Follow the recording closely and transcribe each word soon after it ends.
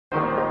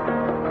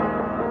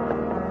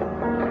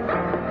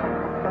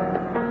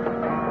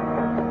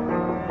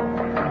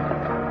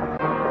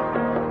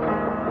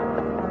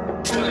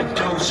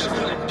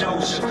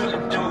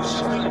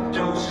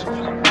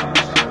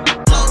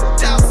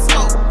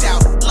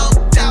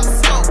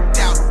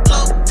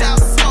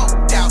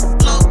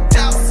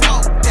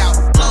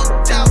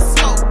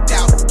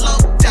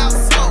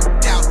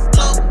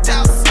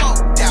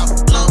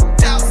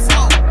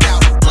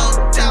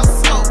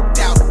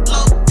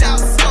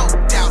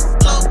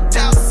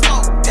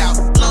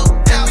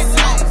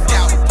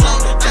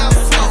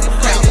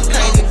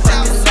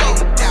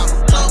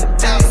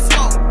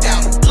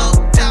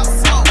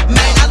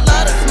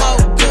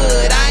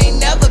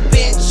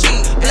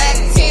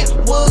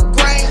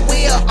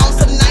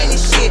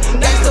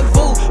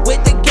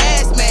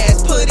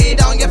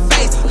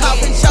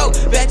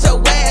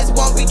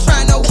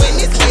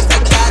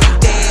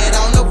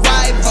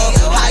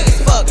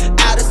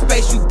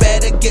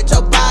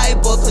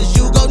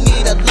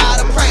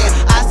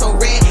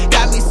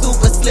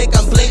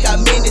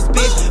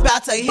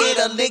to hit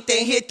a lick,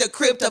 then hit the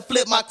crib to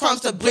flip my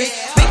crumbs to bricks.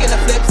 Speaking of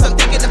flips, I'm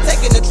thinking of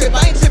taking a trip.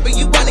 I ain't tripping,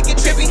 you wanna get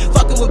trippy?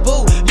 Fucking with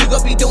boo, you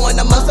gon' be doing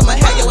the most. I'ma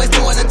have your ass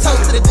doing a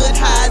toast to the good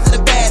highs and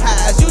the bad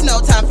highs. You know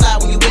time fly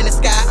when you in the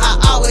sky. I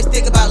always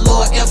think about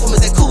Lord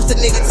Infamous and Coos the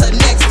nigga till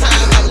next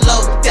time I'm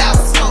locked out.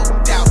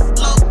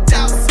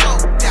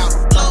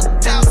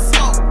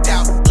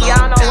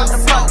 Y'all know what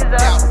the fuck is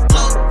up.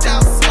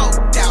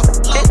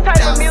 This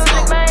type of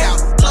music, man,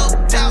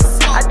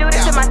 I do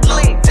this in my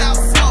sleep.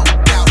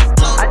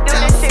 I do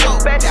this shit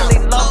especially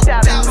locked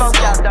out and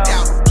smoked out, dog.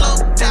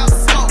 I'm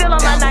still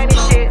on my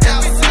 90s shit, you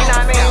know what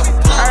I mean?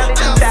 Early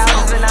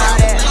 2000s and all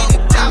that.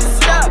 I'm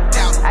stuck,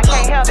 I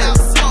can't help it.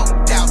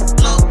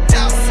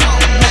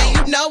 Now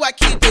you know I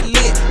keep it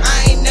lit,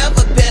 I ain't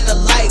never been a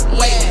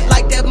lightweight.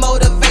 Like that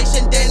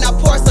motivation, then I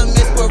pour some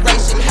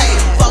inspiration. Hey,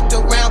 fucked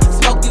around,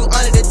 smoked you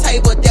under the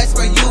table, that's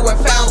where you were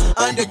found.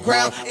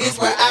 Underground is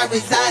where I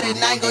reside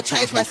and I ain't gon'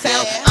 change my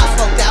sound. I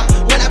smoked out